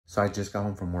So I just got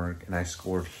home from work and I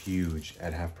scored huge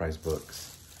at Half Price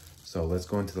Books. So let's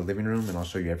go into the living room and I'll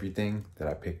show you everything that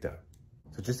I picked up.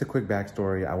 So just a quick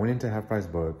backstory. I went into Half Price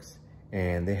Books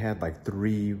and they had like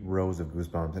 3 rows of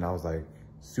Goosebumps and I was like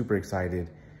super excited.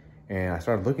 And I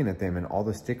started looking at them and all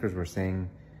the stickers were saying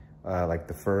like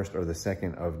the 1st or the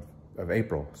 2nd of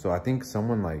April. So I think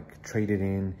someone like traded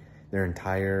in their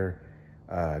entire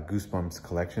Goosebumps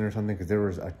collection or something, because there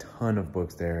was a ton of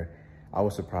books there. I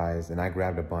was surprised and I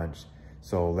grabbed a bunch.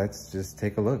 So let's just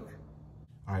take a look.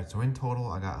 All right, so in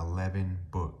total, I got 11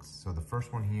 books. So the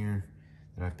first one here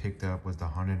that I picked up was The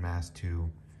Haunted Mask 2.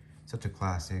 Such a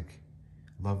classic.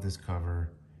 Love this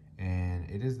cover. And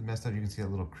it is messed up. You can see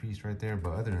that little crease right there.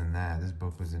 But other than that, this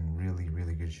book was in really,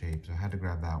 really good shape. So I had to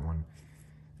grab that one.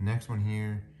 The next one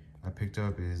here I picked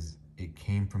up is It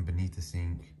Came From Beneath the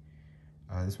Sink.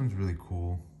 This one's really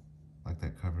cool. Like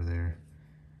that cover there.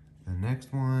 The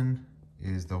next one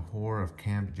is The Horror of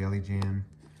Camp Jelly Jam.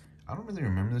 I don't really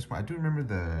remember this one. I do remember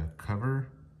the cover.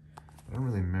 I don't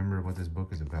really remember what this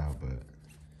book is about, but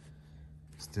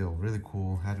still really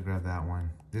cool. Had to grab that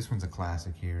one. This one's a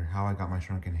classic here. How I Got My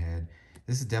Shrunken Head.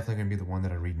 This is definitely going to be the one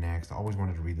that I read next. I always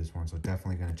wanted to read this one, so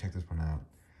definitely going to check this one out.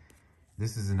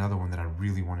 This is another one that I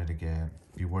really wanted to get.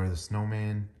 Beware the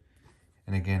Snowman.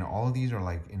 And again, all of these are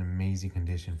like in amazing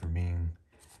condition for being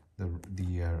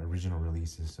the original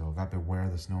releases. So I got Beware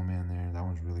the Snowman there. That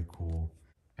one's really cool.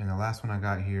 And the last one I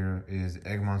got here is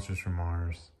Egg Monsters from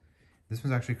Mars. This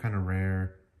one's actually kind of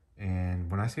rare. And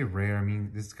when I say rare, I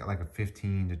mean this got like a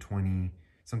 15 to 20,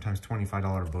 sometimes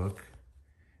 $25 book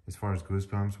as far as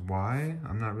Goosebumps. Why?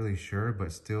 I'm not really sure,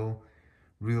 but still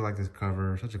really like this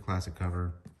cover. Such a classic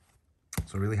cover.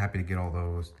 So really happy to get all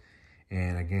those.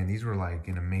 And again, these were like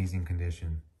in amazing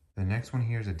condition. The next one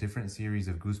here is a different series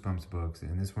of Goosebumps books.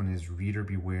 And this one is Reader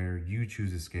Beware, You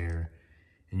Choose a Scare.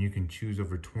 And you can choose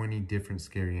over 20 different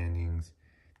scary endings.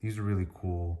 These are really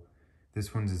cool.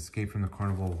 This one's Escape from the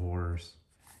Carnival of Horrors.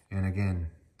 And again,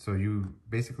 so you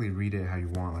basically read it how you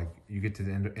want. Like you get to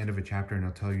the end of a chapter and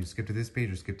it'll tell you skip to this page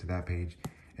or skip to that page.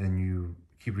 And then you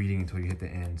keep reading until you hit the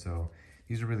end. So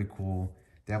these are really cool.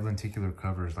 They have lenticular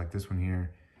covers like this one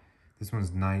here. This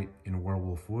one's Night in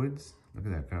Werewolf Woods. Look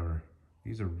at that cover.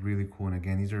 These are really cool. And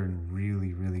again, these are in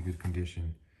really, really good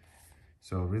condition.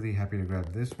 So really happy to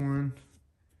grab this one.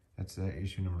 That's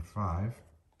issue number 5.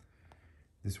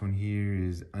 This one here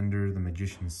is Under the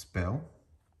Magician's Spell.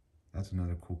 That's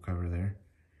another cool cover there.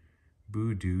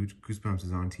 Boo Dude, Goosebumps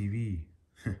is on TV.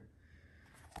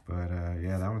 But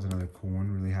yeah, that one's another cool one.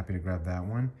 Really happy to grab that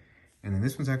one. And then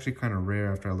this one's actually kind of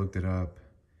rare after I looked it up.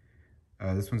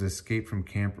 This one's Escape from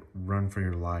Camp Run for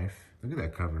Your Life. Look at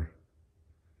that cover.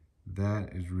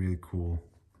 That is really cool.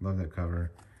 Love that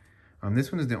cover.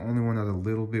 This one is the only one that's a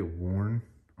little bit worn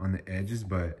on the edges,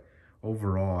 but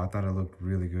overall, I thought it looked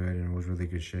really good and it was really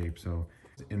good shape. So,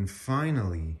 and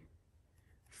finally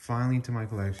to my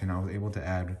collection, I was able to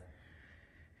add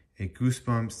a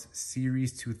Goosebumps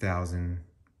Series 2000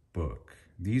 book.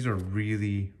 These are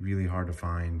really, really hard to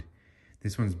find.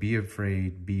 This one's Be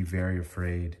Afraid, Be Very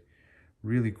Afraid.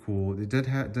 Really cool. It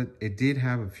did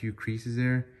have a few creases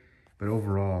there, but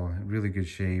overall, really good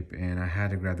shape. And I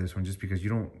had to grab this one just because you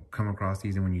don't come across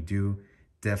these, and when you do,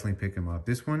 definitely pick them up.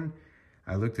 This one,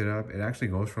 I looked it up. It actually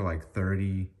goes for like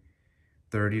 $30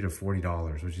 to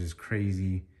 $40, which is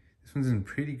crazy. This one's in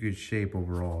pretty good shape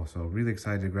overall. So really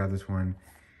excited to grab this one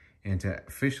and to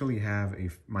officially have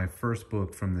my first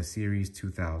book from the Series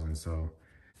 2000. So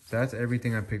that's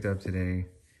everything I picked up today.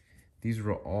 These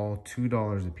were all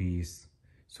 $2 a piece.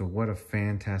 So what a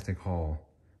fantastic haul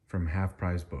from Half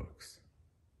Price Books.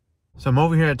 So I'm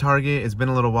over here at Target. It's been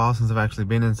a little while since I've actually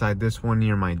been inside this one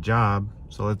near my job.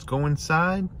 So let's go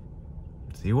inside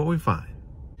and see what we find.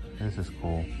 This is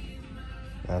cool.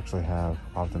 They actually have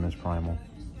Optimus Primal.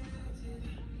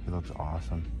 He looks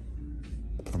awesome.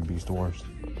 From Beast Wars.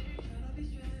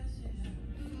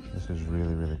 This is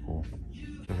really, really cool.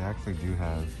 They actually do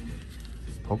have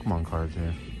Pokemon cards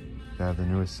here. They have the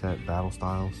newest set, Battle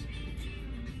Styles.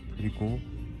 Pretty cool.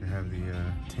 They have the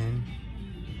tin,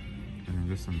 and then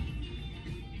just some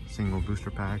single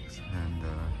booster packs and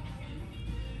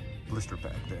blister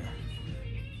pack there.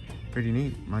 Pretty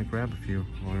neat. Might grab a few.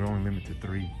 Well, we're only limited to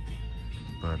 3,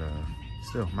 but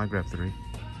still, might grab 3.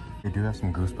 We do have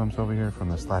some Goosebumps over here from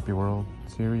the Slappy World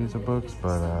series of books,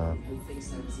 but I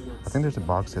think there's a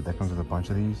box set that comes with a bunch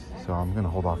of these, so I'm gonna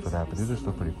hold off for that. But these are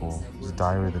still pretty cool. This is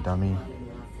Diary of the Dummy,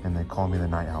 and They Call Me the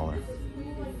Night Owler.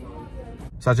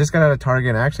 So I just got out of Target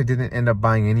and I actually didn't end up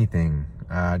buying anything.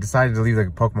 I decided to leave the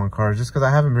Pokemon cards just because I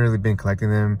haven't really been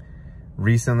collecting them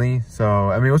recently.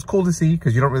 So, I mean, it was cool to see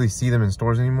because you don't really see them in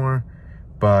stores anymore.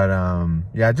 But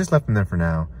yeah, I just left them there for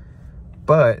now.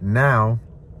 But now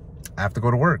I have to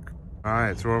go to work. All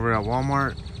right, so we're over at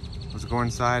Walmart. Let's go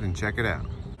inside and check it out.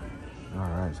 All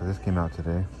right, so this came out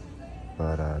today,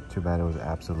 but too bad it was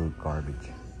absolute garbage.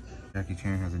 Jackie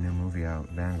Chan has a new movie out,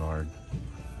 Vanguard.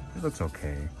 It looks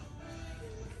okay.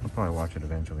 I'll probably watch it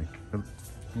eventually. But,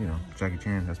 you know, Jackie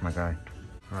Chan, that's my guy.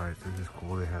 All right, so this is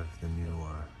cool. They have the new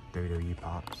WWE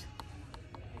Pops.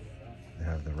 They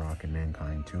have the Rock and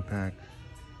Mankind 2-pack.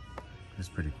 It's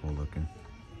pretty cool looking.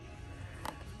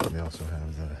 They also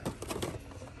have the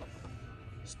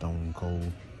Stone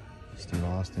Cold Steve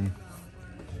Austin.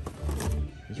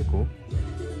 These are cool.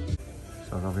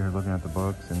 So I was over here looking at the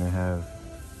books, and they have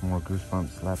more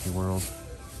Goosebumps Slappy World,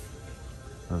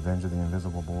 Revenge of the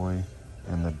Invisible Boy,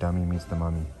 and The Dummy Meets the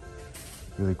Mummy.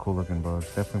 Really cool looking books.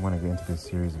 Definitely want to get into this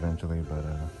series eventually, but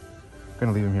I'm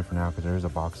gonna leave them here for now because there is a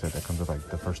box set that comes with like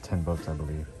the first 10 books, I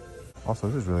believe. Also,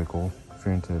 this is really cool if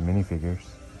you're into minifigures.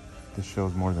 This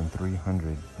shows more than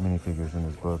 300 minifigures in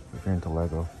this book if you're into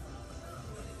Lego.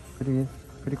 Pretty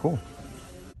cool.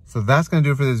 So that's gonna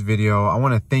do it for this video. I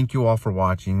want to thank you all for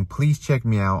watching. Please check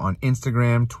me out on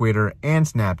Instagram, Twitter, and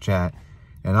Snapchat,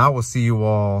 and I will see you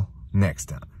all next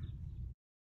time.